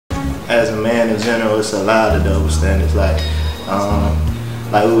as a man in general, it's a lot of double standards. Like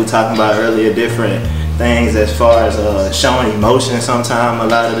we were talking about earlier, different things as far as showing emotion. Sometimes, a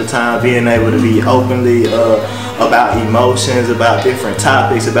lot of the time, being able to be openly about emotions, about different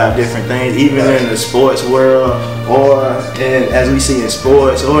topics, about different things, even in the sports world, or as we see in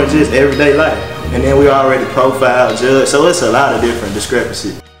sports, or just everyday life. And then we already profile, judge, so it's a lot of different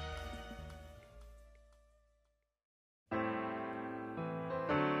discrepancies.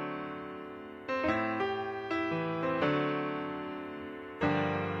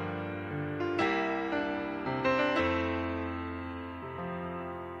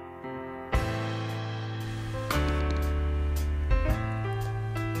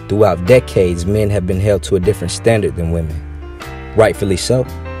 Throughout decades, men have been held to a different standard than women. Rightfully so.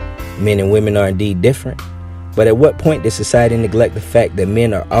 Men and women are indeed different. But at what point does society neglect the fact that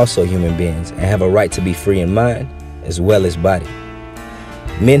men are also human beings and have a right to be free in mind as well as body?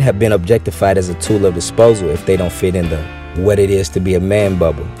 Men have been objectified as a tool of disposal if they don't fit in the what it is to be a man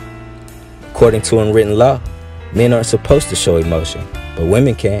bubble. According to unwritten law, men aren't supposed to show emotion, but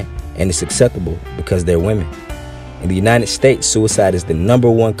women can, and it's acceptable because they're women. In the United States, suicide is the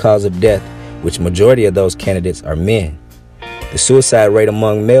 #1 cause of death, which majority of those candidates are men. The suicide rate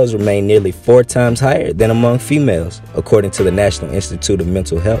among males remains nearly 4 times higher than among females, according to the National Institute of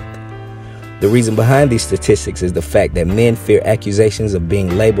Mental Health. The reason behind these statistics is the fact that men fear accusations of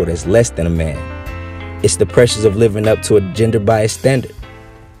being labeled as less than a man. It's the pressures of living up to a gender-biased standard.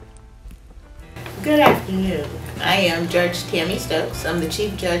 Good afternoon. I am Judge Tammy Stokes. I'm the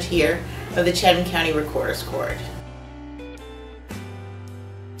Chief Judge here of the Chatham County Recorder's Court.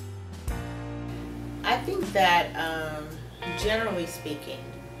 I think that, generally speaking,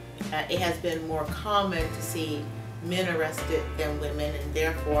 it has been more common to see men arrested than women, and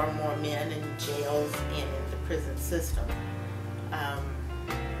therefore more men in jails and in the prison system.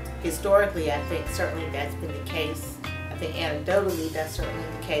 Historically, I think certainly that's been the case. I think anecdotally that's certainly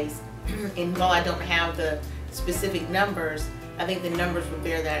the case. And while I don't have the specific numbers, I think the numbers would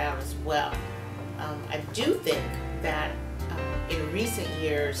bear that out as well. I do think that in recent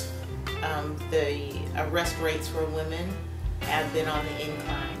years, the arrest rates for women have been on the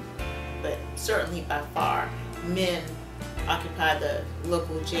incline, but certainly by far, men occupy the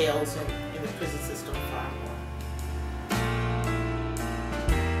local jails and in the prison system far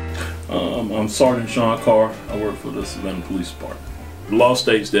more. I'm Sergeant Sean Carr. I work for the Savannah Police Department. The law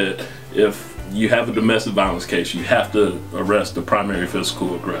states that if you have a domestic violence case, you have to arrest the primary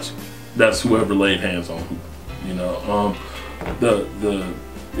physical aggressor. That's whoever laid hands on who. You know,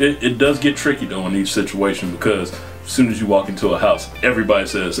 it does get tricky though in each situation, because as soon as you walk into a house, everybody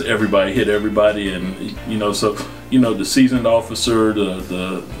says everybody hit everybody, and you know, so you know, the seasoned officer,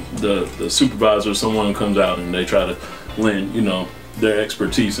 the supervisor, someone comes out and they try to lend, you know, their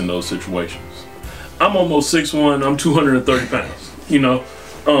expertise in those situations. I'm almost 6'1", I'm 230 pounds, you know,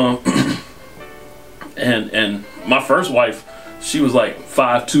 and my first wife, she was like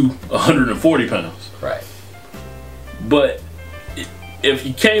 5'2", 140 pounds. Right. But if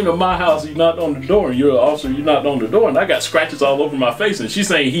you came to my house, you knocked on the door, and you're an officer, you knocked on the door, and I got scratches all over my face, and she's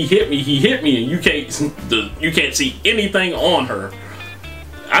saying he hit me, and you can't see anything on her.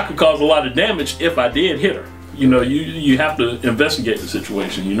 I could cause a lot of damage if I did hit her. You know, you have to investigate the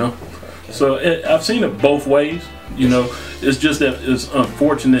situation, you know. So I've seen it both ways, you know. It's just that it's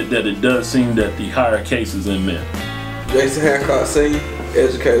unfortunate that it does seem that the higher cases in men. Jason Hancock, senior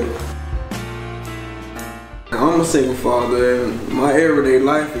educator. I'm a single father, and my everyday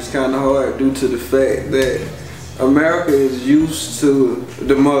life is kind of hard due to the fact that America is used to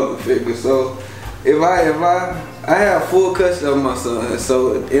the mother figure. So if I have full custody of my son,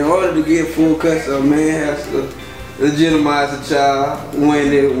 so in order to get full custody, a man has to legitimize a child.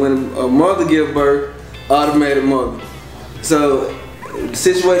 When a mother gives birth, automatic mother. So the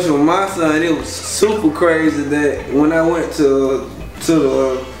situation with my son, it was super crazy that when I went to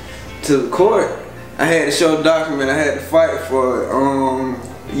the court, I had to show a document. I had to fight for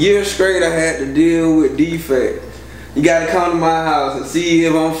years straight. I had to deal with defects. You got to come to my house and see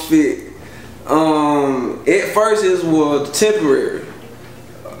if I'm fit. At first it was temporary,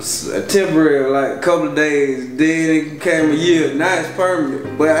 like a couple of days. Then it became a year. Now it's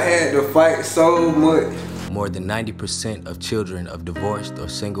permanent. But I had to fight so much. More than 90% of children of divorced or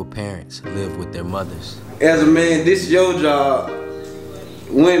single parents live with their mothers. As a man, this is your job.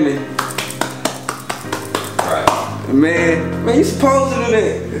 Women. Man, you supposed to do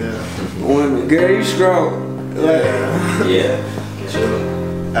that. Yeah. Women, girl, you strong. Yeah. Yeah.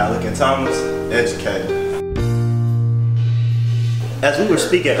 Sure. Alec Thomas, educator. As we were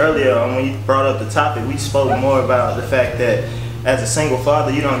speaking earlier, when you brought up the topic, we spoke more about the fact that as a single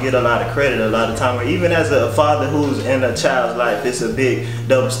father, you don't get a lot of credit a lot of time, or even as a father who's in a child's life, it's a big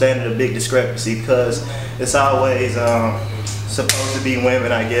double standard, a big discrepancy, because it's always supposed to be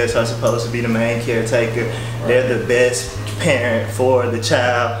women, I guess, are supposed to be the main caretaker. They're the best parent for the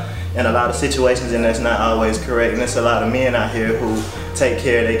child in a lot of situations, and that's not always correct. And there's a lot of men out here who take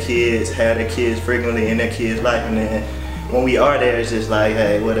care of their kids, have their kids frequently in their kids' life, and then when we are there, it's just like,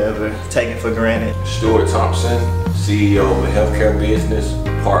 hey, whatever, take it for granted. Stuart Thompson, CEO of a healthcare business,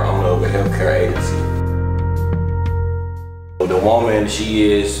 part owner of a healthcare agency. The woman, she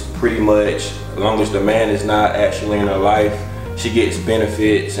is pretty much, as long as the man is not actually in her life, she gets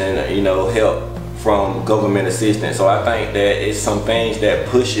benefits and, you know, help from government assistance. So I think that it's some things that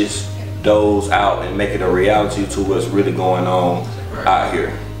pushes those out and make it a reality to what's really going on out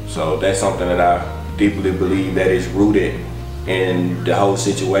here. So that's something that I deeply believe that is rooted in the whole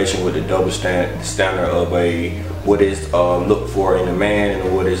situation with the double standard of what is looked for in a man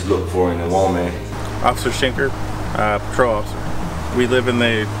and what is looked for in a woman. Officer Schenker, patrol officer. We live in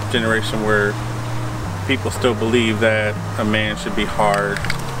the generation where people still believe that a man should be hard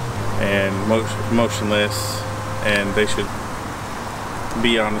and motionless, and they should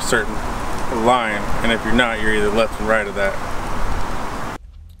be on a certain line, and if you're not, you're either left and right of that.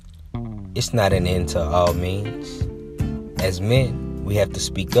 It's not an end to all means. As men, we have to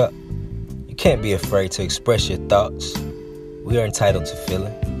speak up. You can't be afraid to express your thoughts. We are entitled to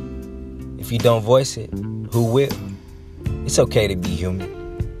feeling. If you don't voice it, who will? It's okay to be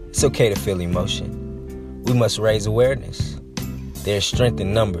human. It's okay to feel emotion. We must raise awareness. There's strength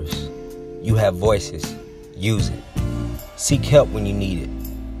in numbers. You have voices. Use it. Seek help when you need it.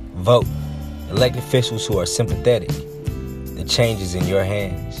 Vote. Elect officials who are sympathetic. The change is in your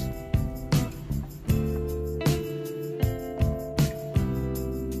hands.